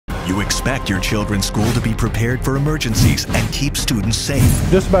You expect your children's school to be prepared for emergencies and keep students safe.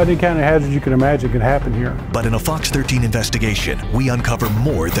 Just about any kind of hazard you can imagine can happen here. But in a Fox 13 investigation, we uncover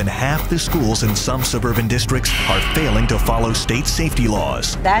more than half the schools in some suburban districts are failing to follow state safety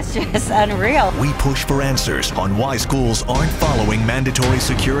laws. That's just unreal. We push for answers on why schools aren't following mandatory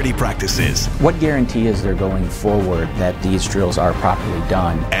security practices. What guarantee is there going forward that these drills are properly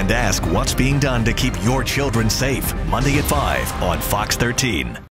done? And ask what's being done to keep your children safe. Monday at 5 on Fox 13.